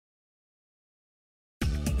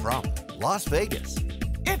from Las Vegas,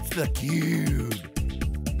 it's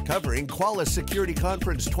theCUBE, covering Qualys Security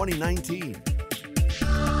Conference 2019.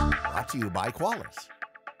 Brought to you by Qualys.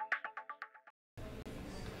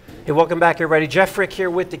 Hey, welcome back everybody. Jeff Frick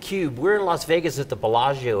here with theCUBE. We're in Las Vegas at the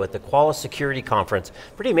Bellagio at the Qualys Security Conference.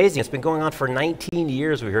 Pretty amazing, it's been going on for 19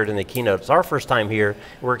 years, we heard in the keynote. It's our first time here.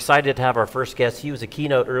 We're excited to have our first guest. He was a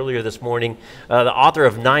keynote earlier this morning. The author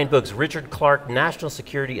of 9 books, Richard Clarke, National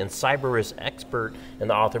Security and Cyber Risk Expert, and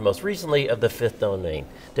the author most recently of The Fifth Domain.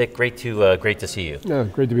 Dick, great to see you. Yeah,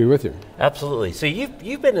 great to be with you. Absolutely. So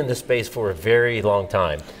you've been in this space for a very long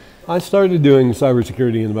time. I started doing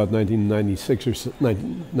cybersecurity in about 1996 or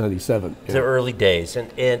 1997. The early days,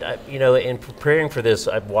 and you know, in preparing for this,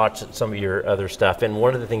 I've watched some of your other stuff, and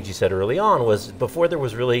one of the things you said early on was before there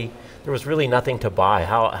was really nothing to buy.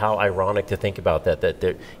 How ironic to think about that. That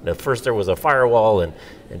there, you know, first there was a firewall and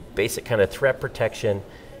basic kind of threat protection.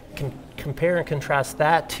 Compare and contrast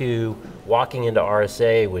that to walking into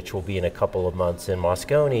RSA, which will be in a couple of months in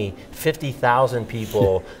Moscone, 50,000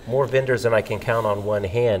 people, more vendors than I can count on one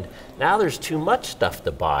hand. Now there's too much stuff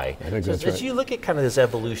to buy. I think so that's as right. you look at kind of this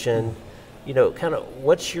evolution, you know, kind of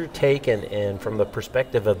what's your take, and from the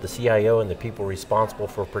perspective of the CIO and the people responsible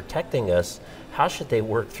for protecting us, how should they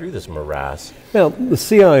work through this morass? Well, the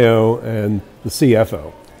CIO and the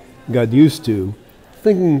CFO got used to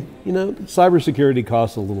thinking, you know, cybersecurity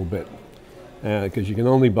costs a little bit. Because you can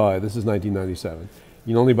only buy, this is 1997,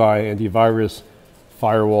 you can only buy antivirus,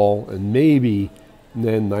 firewall, and maybe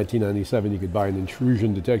then 1997 you could buy an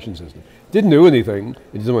intrusion detection system. Didn't do anything,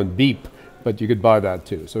 it just went beep, but you could buy that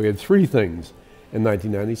too. So we had 3 things in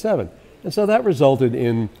 1997. And so that resulted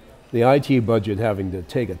in the IT budget having to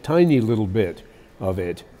take a tiny little bit of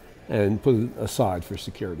it and put it aside for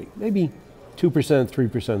security. Maybe 2%,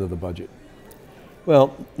 3% of the budget.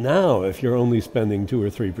 Well, now if you're only spending 2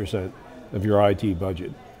 or 3% of your IT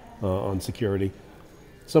budget on security,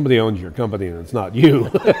 somebody owns your company and it's not you.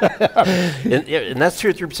 and that's 2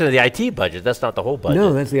 or 3% of the IT budget, that's not the whole budget.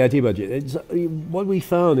 No, that's the IT budget. What we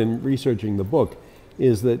found in researching the book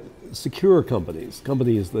is that secure companies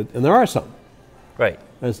that, and there are some, right,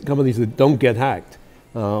 companies that don't get hacked,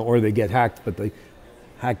 or they get hacked, but the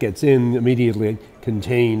hack gets in immediately,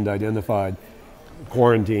 contained, identified,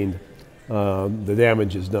 quarantined, the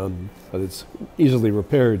damage is done, but it's easily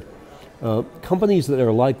repaired. Companies that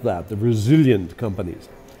are like that, the resilient companies,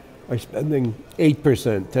 are spending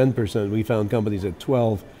 8%, 10%. We found companies at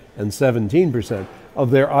 12 and 17%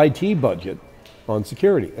 of their IT budget on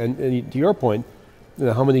security. And to your point, you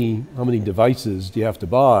know, how many devices do you have to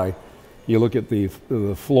buy? You look at the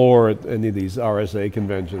floor at any of these RSA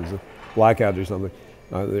conventions, Blackout or something,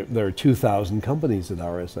 there are 2,000 companies at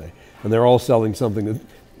RSA, and they're all selling something that,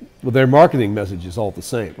 well, their marketing message is all the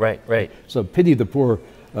same. Right, right. So pity the poor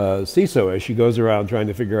CISO as she goes around trying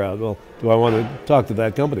to figure out, well, do I want to talk to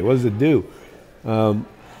that company? What does it do?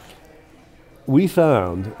 We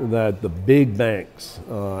found that the big banks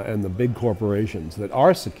and the big corporations that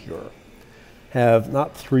are secure have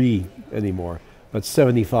not 3 anymore, but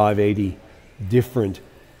 75, 80 different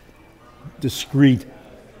discrete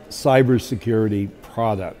cybersecurity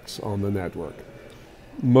products on the network.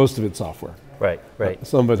 Most of it software. Right, right.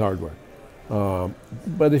 Some of it hardware.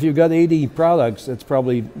 But if you've got 80 products, it's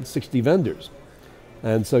probably 60 vendors.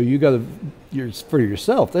 And so you got to, for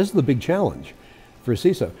yourself, this is the big challenge for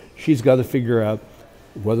CISO. She's got to figure out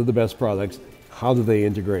what are the best products, how do they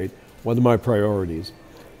integrate, what are my priorities?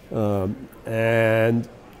 And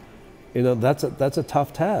you know, that's a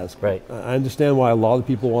tough task. Right. I understand why a lot of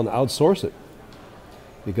people want to outsource it,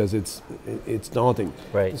 because it's daunting,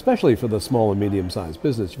 right? Especially for the small and medium-sized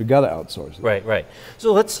business, you've got to outsource it. Right, right.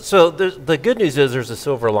 So the good news is there's a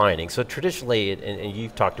silver lining. So traditionally, and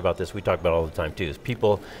you've talked about this, we talk about it all the time too, is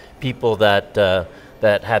people that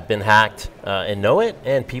have been hacked and know it,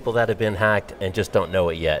 and people that have been hacked and just don't know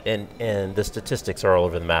it yet. And the statistics are all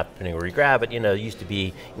over the map, depending where you grab it. You know, it used to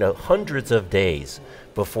be, you know, hundreds of days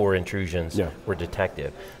before intrusions were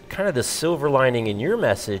detected. Kind of the silver lining in your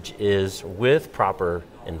message is with proper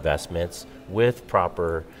investments, with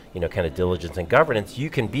proper, you know, kind of diligence and governance, you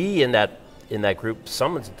can be in that group.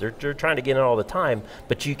 They're trying to get in all the time,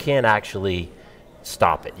 but you can actually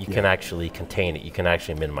stop it. You can actually contain it. You can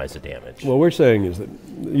actually minimize the damage. What we're saying is that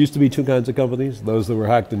there used to be 2 kinds of companies, those that were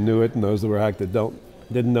hacked and knew it, and those that were hacked that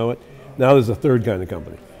didn't know it. Now there's a 3rd kind of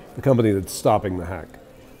company, the company that's stopping the hack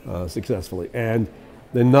successfully. And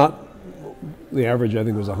they're not, the average I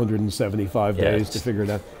think was 175 days to figure it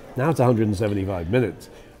out. Now it's 175 minutes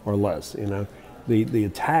or less. You know, the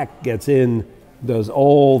attack gets in, does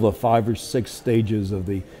all the 5 or 6 stages of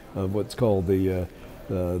what's called the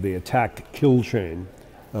attack kill chain,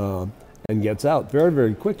 and and gets out very,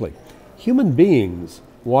 very quickly. Human beings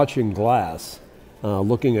watching glass,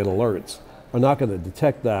 looking at alerts, are not going to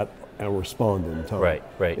detect that and respond in time. Right,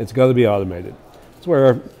 right. It's got to be automated. It's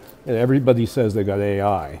where everybody says they've got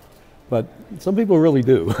AI, but some people really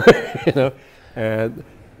do. You know? And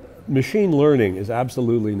machine learning is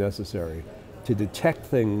absolutely necessary to detect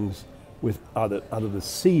things out of the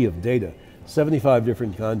sea of data. 75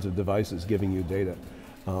 different kinds of devices giving you data,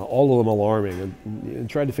 all of them alarming, and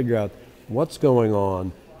try to figure out what's going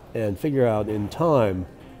on and figure out in time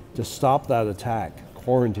to stop that attack,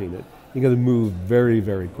 quarantine it. You got to move very,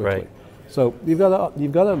 very quickly. Right. So you've got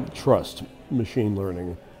to trust machine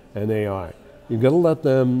learning and AI. You've got to let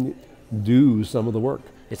them do some of the work.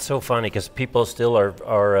 It's so funny because people still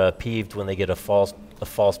are peeved when they get a false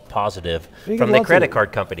positive from the credit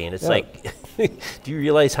card company, and it's like, do you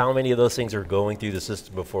realize how many of those things are going through the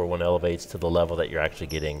system before one elevates to the level that you're actually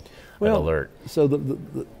getting an alert? So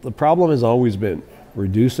the problem has always been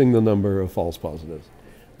reducing the number of false positives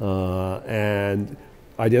and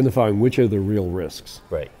identifying which are the real risks,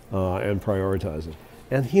 right, and prioritizing.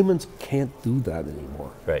 And humans can't do that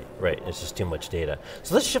anymore. Right, right, it's just too much data.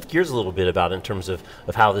 So let's shift gears a little bit about in terms of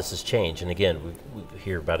how this has changed. And again, we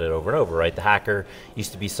hear about it over and over, right? The hacker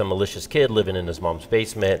used to be some malicious kid living in his mom's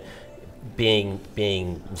basement, being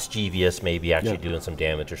mischievous, maybe actually doing some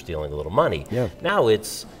damage or stealing a little money. Yeah. Now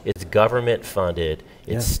it's government funded,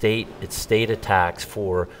 it's state attacks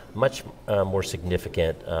for much more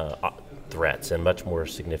significant threats and much more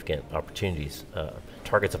significant opportunities,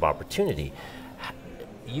 targets of opportunity.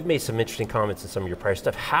 You've made some interesting comments in some of your prior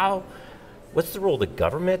stuff. What's the role of the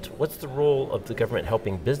government? What's the role of the government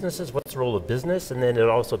helping businesses? What's the role of business? And then it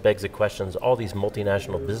also begs the questions, all these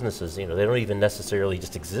multinational businesses, you know, they don't even necessarily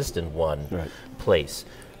just exist in one place.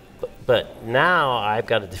 But now I've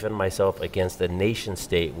got to defend myself against a nation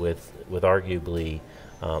state with arguably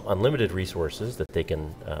unlimited resources that they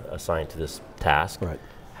can assign to this task. Right.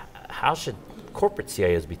 How should corporate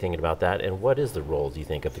CIOs be thinking about that, and what is the role, do you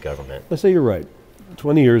think, of the government? Let's say you're right.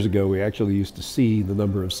 20 years ago, we actually used to see the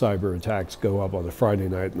number of cyber attacks go up on a Friday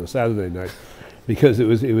night and a Saturday night, because it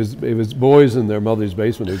was boys in their mother's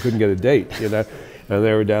basement who couldn't get a date, you know, and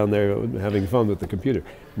they were down there having fun with the computer.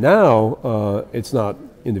 Now, it's not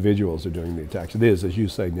individuals who are doing the attacks. It is, as you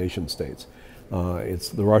say, nation states. It's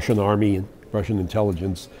the Russian army, Russian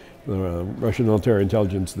intelligence, Russian military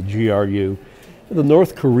intelligence, the GRU. The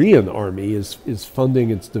North Korean army is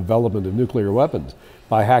funding its development of nuclear weapons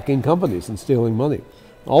by hacking companies and stealing money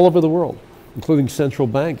all over the world, including central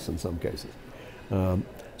banks in some cases.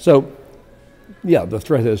 So, yeah, the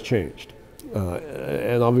threat has changed.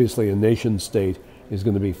 And obviously a nation state is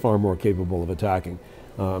going to be far more capable of attacking.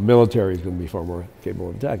 Military is going to be far more capable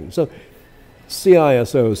of attacking. So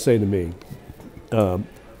CISOs say to me,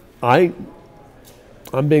 I'm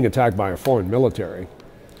being attacked by a foreign military.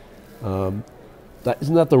 Isn't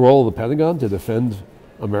that the role of the Pentagon, to defend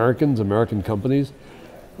Americans, American companies?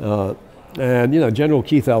 And you know, General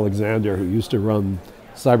Keith Alexander, who used to run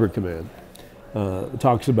Cyber Command,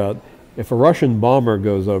 talks about if a Russian bomber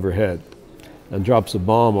goes overhead and drops a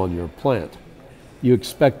bomb on your plant, you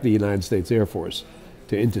expect the United States Air Force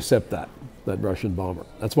to intercept that Russian bomber.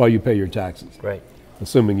 That's why you pay your taxes, right?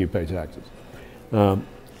 Assuming you pay taxes.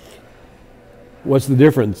 What's the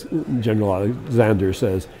difference, General Alexander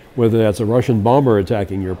says, whether that's a Russian bomber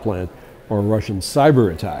attacking your plant or a Russian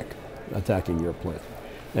cyber attack attacking your plant?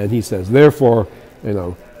 And he says, therefore, you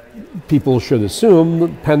know, people should assume the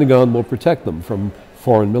Pentagon will protect them from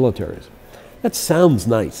foreign militaries. That sounds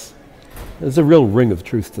nice. There's a real ring of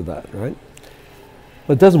truth to that, right?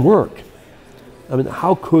 But it doesn't work. I mean,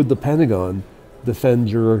 how could the Pentagon defend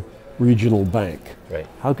your regional bank? Right.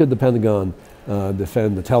 How could the Pentagon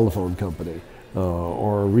defend a telephone company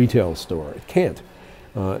or a retail store? It can't.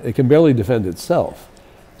 It can barely defend itself.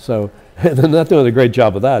 So they're not doing a great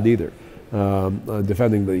job of that either,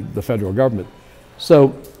 defending the federal government.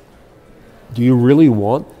 So do you really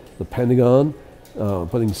want the Pentagon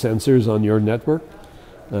putting sensors on your network,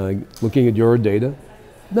 looking at your data?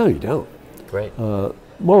 No, you don't. Right.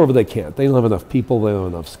 Moreover, they can't. They don't have enough people, they don't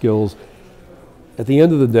have enough skills. At the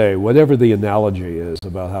end of the day, whatever the analogy is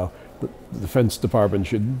about how the Defense Department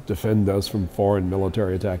should defend us from foreign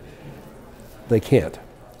military attack, they can't.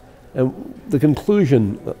 And the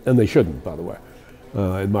conclusion, and they shouldn't, by the way,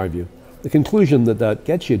 in my view, the conclusion that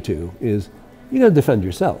gets you to is you got to defend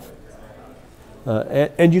yourself.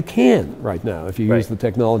 And you can right now if you use the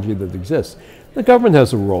technology that exists. The government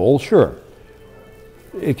has a role, sure.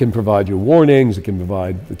 It can provide you warnings, it can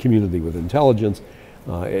provide the community with intelligence,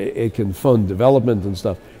 it can fund development and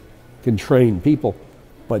stuff, can train people,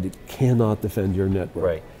 but it cannot defend your network.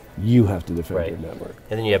 Right. You have to defend your network.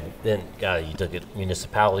 And then you look at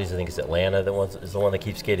municipalities. I think it's Atlanta is the one that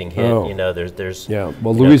keeps getting hit. You know, there's yeah.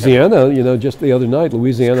 Well, Louisiana, you know, just the other night,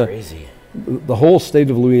 Louisiana, crazy. The whole state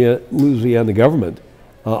of Louisiana government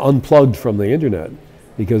unplugged from the internet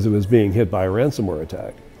because it was being hit by a ransomware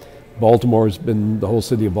attack. The whole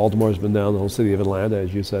city of Baltimore's been down, the whole city of Atlanta,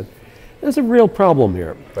 as you said. There's a real problem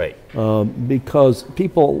here. Right. Because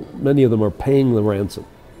people, many of them are paying the ransom.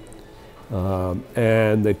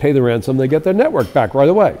 And they pay the ransom, they get their network back right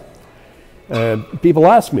away. And people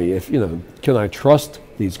ask me if, you know, can I trust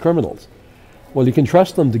these criminals? Well, you can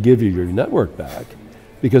trust them to give you your network back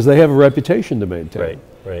because they have a reputation to maintain. Right,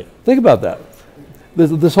 right. Think about that.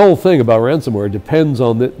 This whole thing about ransomware depends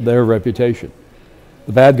on their reputation,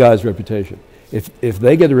 the bad guy's reputation. If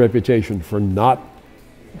they get a reputation for not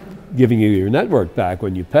giving you your network back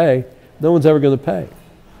when you pay, no one's ever going to pay.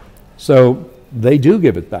 So they do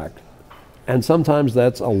give it back. And sometimes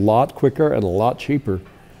that's a lot quicker and a lot cheaper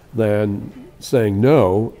than saying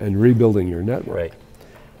no and rebuilding your network. Right.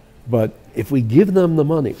 But if we give them the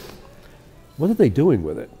money, what are they doing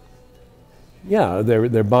with it? Yeah,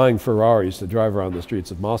 they're buying Ferraris to drive around the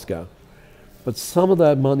streets of Moscow. But some of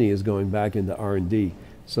that money is going back into R&D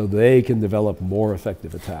so they can develop more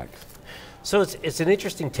effective attacks. So it's an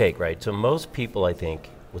interesting take, right? So most people, I think,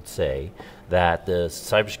 would say that the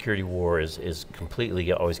cybersecurity war is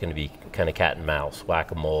completely always going to be kind of cat and mouse,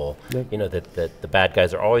 whack-a-mole. Yep. You know, that the bad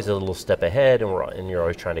guys are always a little step ahead and you're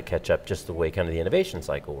always trying to catch up, just the way kind of the innovation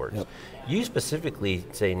cycle works. Yep. You specifically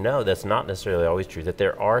say, no, that's not necessarily always true, that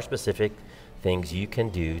there are specific things you can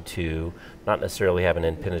do to not necessarily have an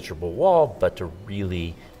impenetrable wall, but to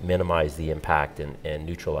really minimize the impact and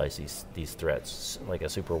neutralize these threats, like a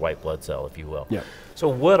super white blood cell, if you will. Yeah. So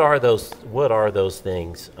what are those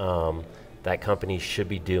things that companies should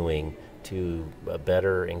be doing to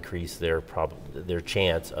better increase their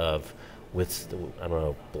chance of, I don't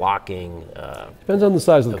know, blocking, depends on the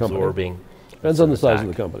size of the company. Absorbing. Depends on the size of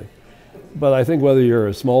the company. But I think whether you're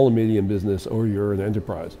a small and medium business or you're an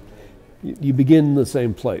enterprise, you begin in the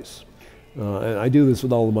same place. And I do this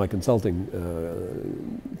with all of my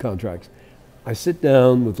consulting contracts. I sit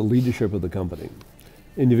down with the leadership of the company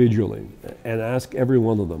individually and ask every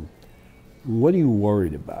one of them, what are you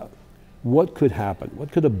worried about? What could happen?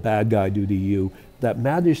 What could a bad guy do to you that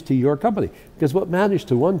matters to your company? Because what matters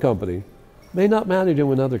to one company may not matter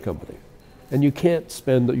to another company. And you can't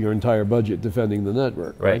spend your entire budget defending the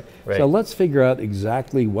network, right? So let's figure out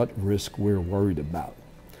exactly what risk we're worried about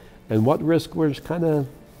and what risk we're kind of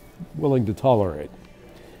willing to tolerate.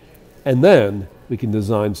 And then we can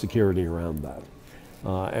design security around that.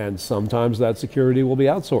 And sometimes that security will be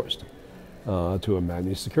outsourced to a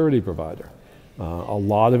managed security provider. A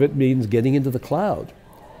lot of it means getting into the cloud,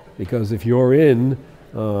 because if you're in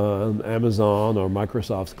Amazon or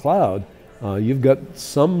Microsoft's cloud, you've got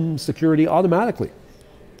some security automatically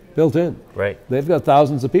built in. Right. They've got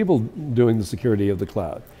thousands of people doing the security of the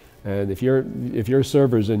cloud. And if your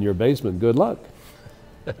server's in your basement, good luck.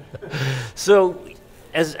 So,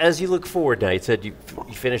 as you look forward now, you said you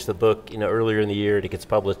finished the book, earlier in the year, it gets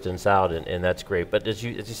published and it's out, and that's great. But as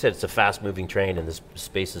you said, it's a fast-moving train, and this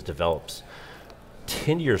space develops.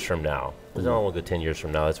 10 years from now, I don't want to go 10 years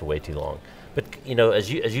from now. That's way too long. But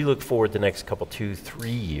as you look forward the next couple,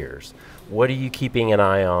 2-3 years, what are you keeping an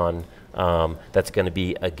eye on? That's going to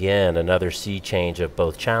be, again, another sea change of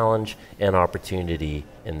both challenge and opportunity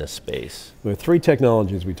in this space. There are 3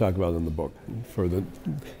 technologies we talk about in the book for the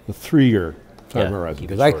 3-year time horizon,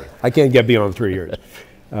 because I can't get beyond 3 years.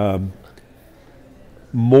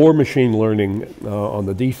 More machine learning on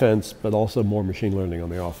the defense, but also more machine learning on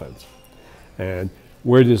the offense. And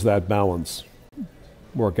where does that balance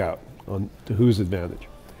work out, to whose advantage?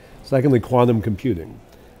 Secondly, quantum computing,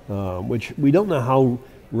 which we don't know how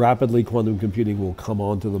rapidly quantum computing will come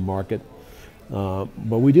onto the market,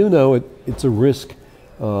 but we do know it's a risk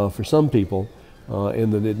for some people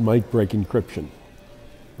in that it might break encryption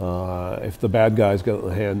if the bad guys get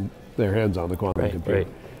their hands on the quantum computer. Right.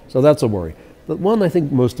 So that's a worry. The one I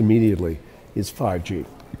think most immediately is 5G.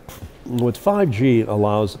 What 5G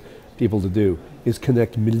allows people to do is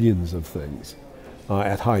connect millions of things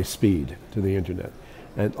at high speed to the internet.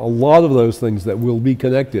 And a lot of those things that will be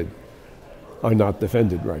connected are not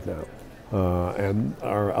defended right now and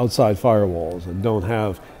are outside firewalls and don't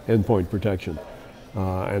have endpoint protection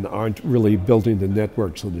and aren't really built into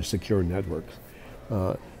networks, so they're secure networks.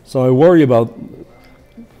 So I worry about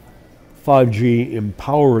 5G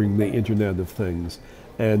empowering the Internet of Things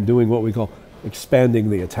and doing what we call expanding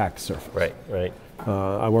the attack surface. Right, right.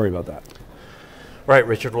 I worry about that. Right,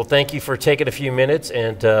 Richard. Well, thank you for taking a few minutes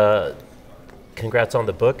and congrats on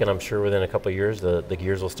the book, and I'm sure within a couple of years the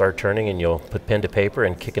gears will start turning and you'll put pen to paper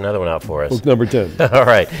and kick another one out for us. Book number 10. All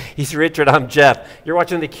right, he's Richard, I'm Jeff. You're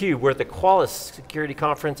watching theCUBE. We're at the Qualys Security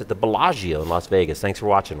Conference at the Bellagio in Las Vegas. Thanks for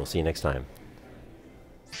watching, we'll see you next time.